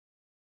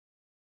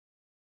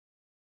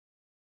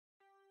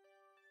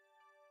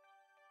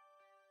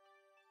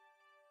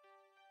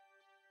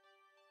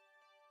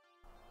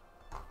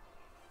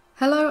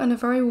Hello and a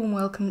very warm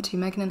welcome to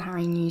Meghan and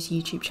Harry News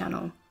YouTube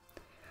channel.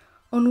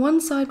 On one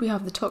side we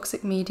have the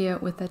toxic media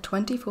with their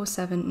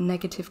 24/7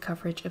 negative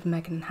coverage of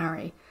Meghan and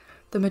Harry,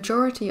 the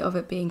majority of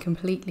it being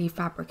completely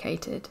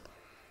fabricated,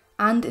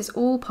 and is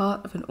all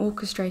part of an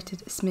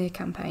orchestrated smear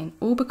campaign,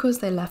 all because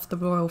they left the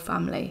royal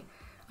family,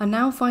 are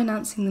now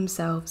financing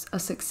themselves a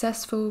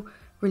successful,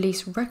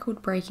 release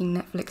record-breaking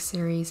Netflix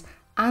series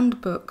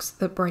and books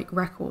that break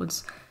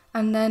records.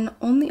 And then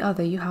on the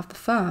other you have the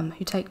firm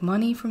who take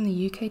money from the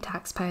UK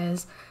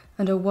taxpayers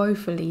and are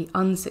woefully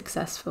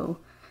unsuccessful.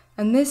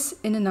 And this,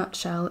 in a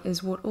nutshell,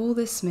 is what all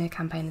this smear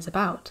campaign is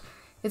about.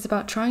 It's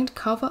about trying to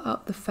cover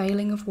up the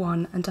failing of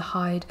one and to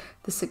hide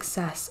the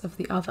success of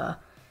the other.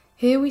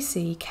 Here we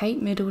see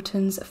Kate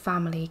Middleton's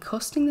family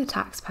costing the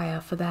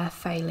taxpayer for their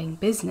failing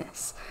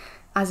business.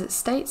 As it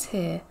states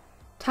here,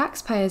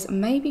 taxpayers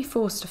may be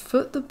forced to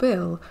foot the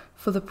bill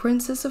for the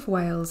Princess of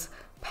Wales'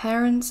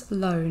 parents'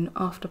 loan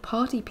after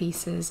party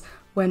pieces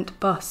went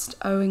bust,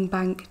 owing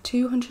bank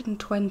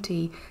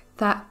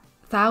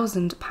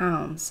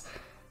 £220,000.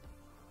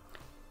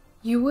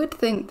 You would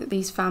think that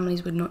these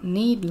families would not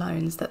need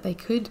loans, that they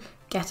could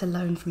get a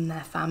loan from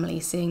their family,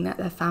 seeing that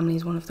their family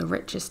is one of the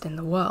richest in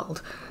the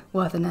world,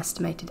 worth an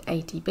estimated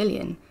 80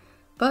 billion.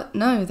 But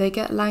no, they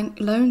get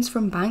loans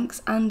from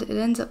banks and it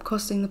ends up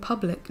costing the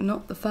public,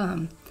 not the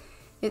firm.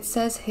 It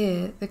says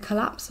here, the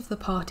collapse of the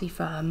party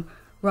firm,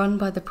 run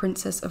by the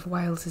Princess of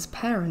Wales's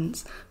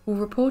parents, will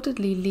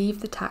reportedly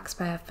leave the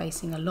taxpayer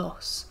facing a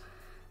loss.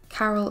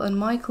 Carol and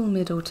Michael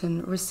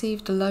Middleton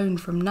received a loan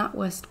from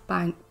NatWest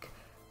Bank,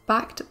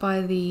 backed by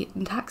the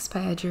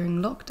taxpayer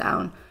during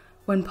lockdown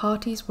when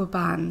parties were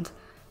banned.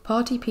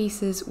 Party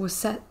Pieces was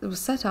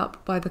set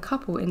up by the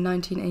couple in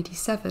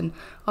 1987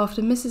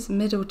 after Mrs.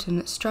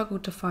 Middleton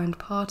struggled to find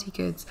party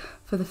goods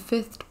for the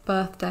 5th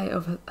birthday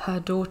of her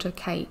daughter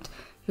Kate,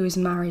 who is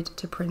married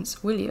to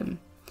Prince William.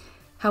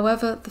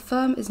 However, the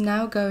firm is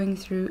now going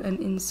through an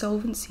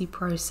insolvency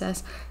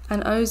process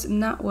and owes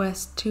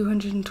NatWest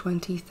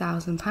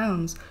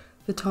 £220,000,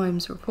 the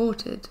Times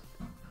reported.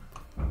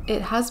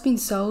 It has been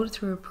sold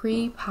through a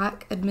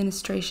pre-pack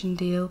administration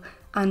deal,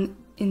 an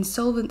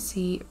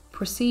insolvency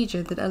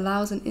procedure that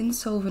allows an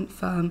insolvent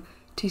firm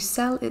to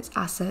sell its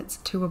assets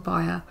to a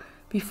buyer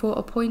before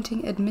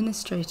appointing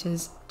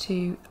administrators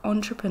to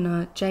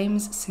entrepreneur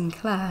James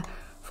Sinclair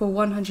for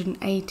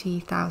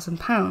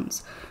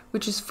 £180,000,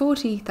 which is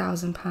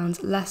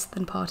 £40,000 less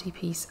than Party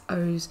Piece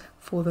owes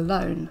for the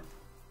loan.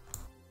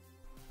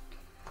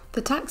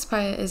 The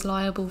taxpayer is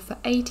liable for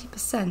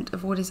 80%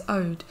 of what is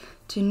owed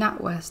to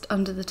NatWest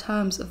under the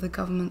terms of the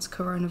government's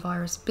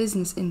coronavirus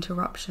business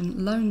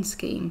interruption loan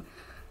scheme.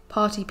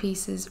 Party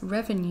Piece's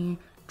revenue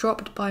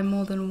dropped by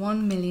more than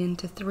 1 million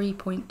to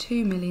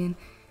 3.2 million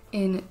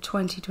in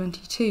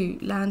 2022,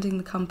 landing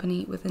the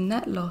company with a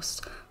net loss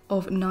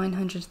of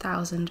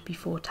 $900,000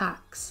 before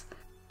tax.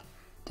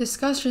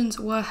 Discussions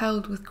were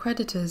held with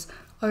creditors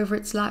over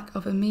its lack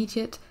of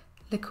immediate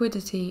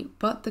liquidity,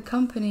 but the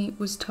company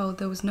was told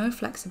there was no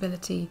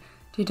flexibility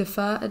to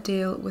defer a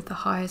deal with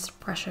the highest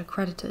pressure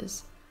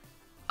creditors.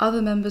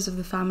 Other members of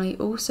the family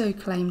also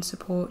claimed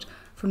support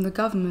from the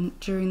government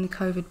during the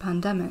COVID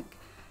pandemic.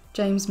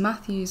 James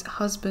Matthews,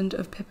 husband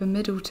of Pippa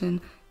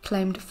Middleton,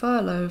 claimed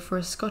furlough for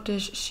a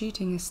Scottish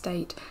shooting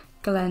estate,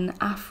 Glen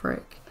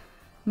Affric.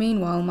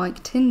 Meanwhile,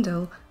 Mike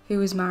Tyndall, who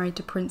was married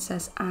to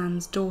Princess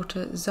Anne's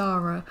daughter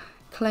Zara,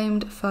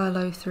 claimed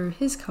furlough through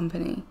his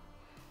company.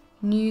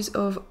 News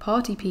of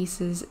Party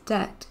Piece's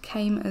debt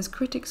came as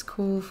critics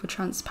call for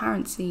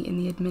transparency in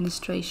the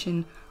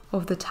administration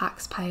of the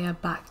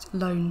taxpayer-backed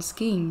loan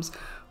schemes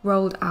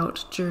rolled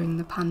out during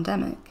the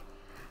pandemic.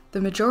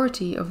 The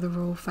majority of the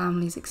royal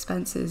family's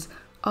expenses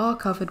are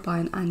covered by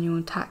an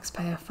annual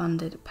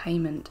taxpayer-funded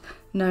payment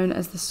known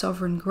as the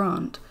sovereign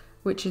grant,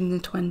 which in the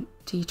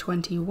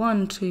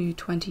 2021 to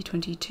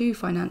 2022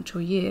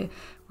 financial year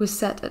was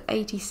set at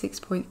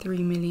 £86.3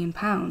 million,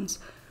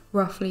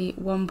 roughly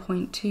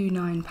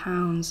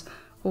 £1.29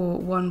 or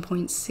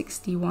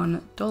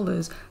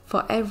 $1.61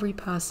 for every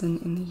person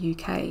in the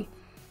UK.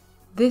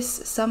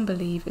 This, some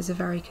believe, is a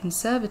very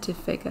conservative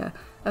figure,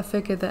 a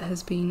figure that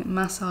has been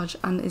massaged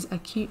and is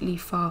acutely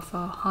far,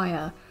 far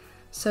higher.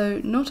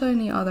 So not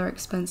only are their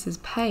expenses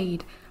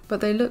paid, but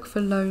they look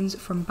for loans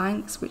from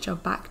banks which are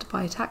backed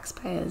by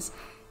taxpayers.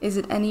 Is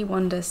it any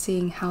wonder,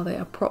 seeing how they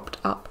are propped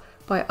up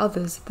by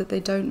others, that they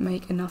don't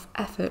make enough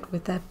effort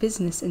with their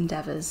business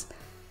endeavours?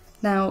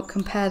 Now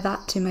compare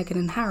that to Meghan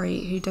and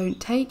Harry, who don't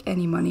take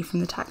any money from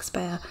the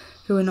taxpayer,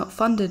 who are not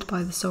funded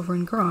by the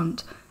sovereign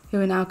grant, who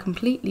are now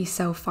completely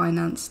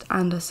self-financed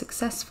and are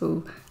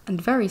successful,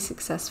 and very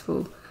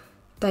successful.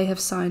 They have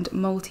signed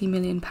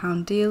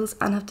multi-million-pound deals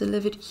and have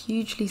delivered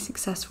hugely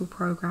successful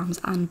programmes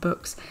and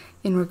books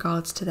in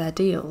regards to their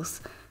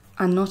deals.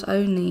 And not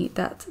only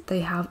that, they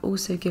have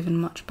also given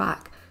much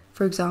back.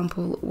 For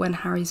example, when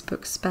Harry's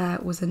book Spare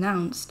was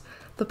announced,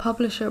 the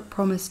publisher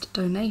promised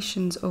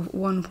donations of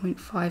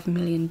 $1.5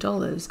 million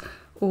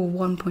or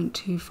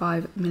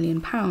 £1.25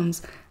 million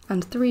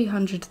and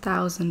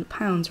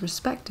 £300,000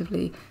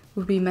 respectively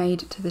would be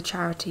made to the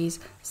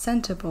charities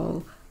Centre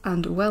Bowl,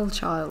 and well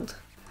child.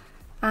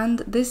 And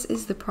this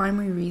is the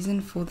primary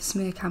reason for the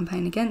smear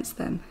campaign against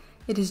them.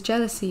 It is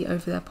jealousy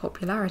over their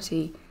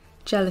popularity,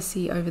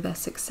 jealousy over their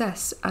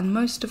success, and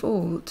most of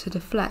all to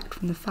deflect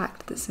from the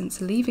fact that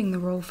since leaving the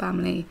royal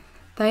family,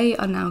 they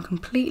are now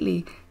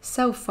completely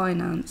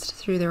self-financed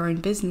through their own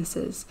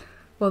businesses,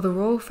 while the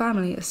royal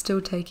family are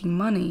still taking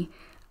money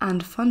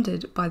and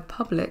funded by the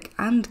public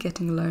and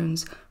getting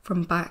loans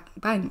from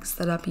banks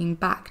that are being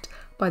backed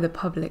by the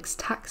public's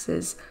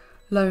taxes,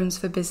 loans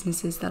for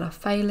businesses that are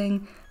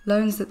failing,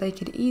 loans that they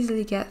could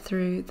easily get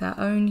through their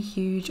own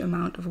huge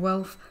amount of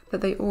wealth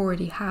that they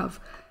already have.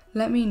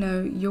 Let me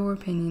know your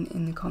opinion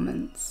in the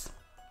comments.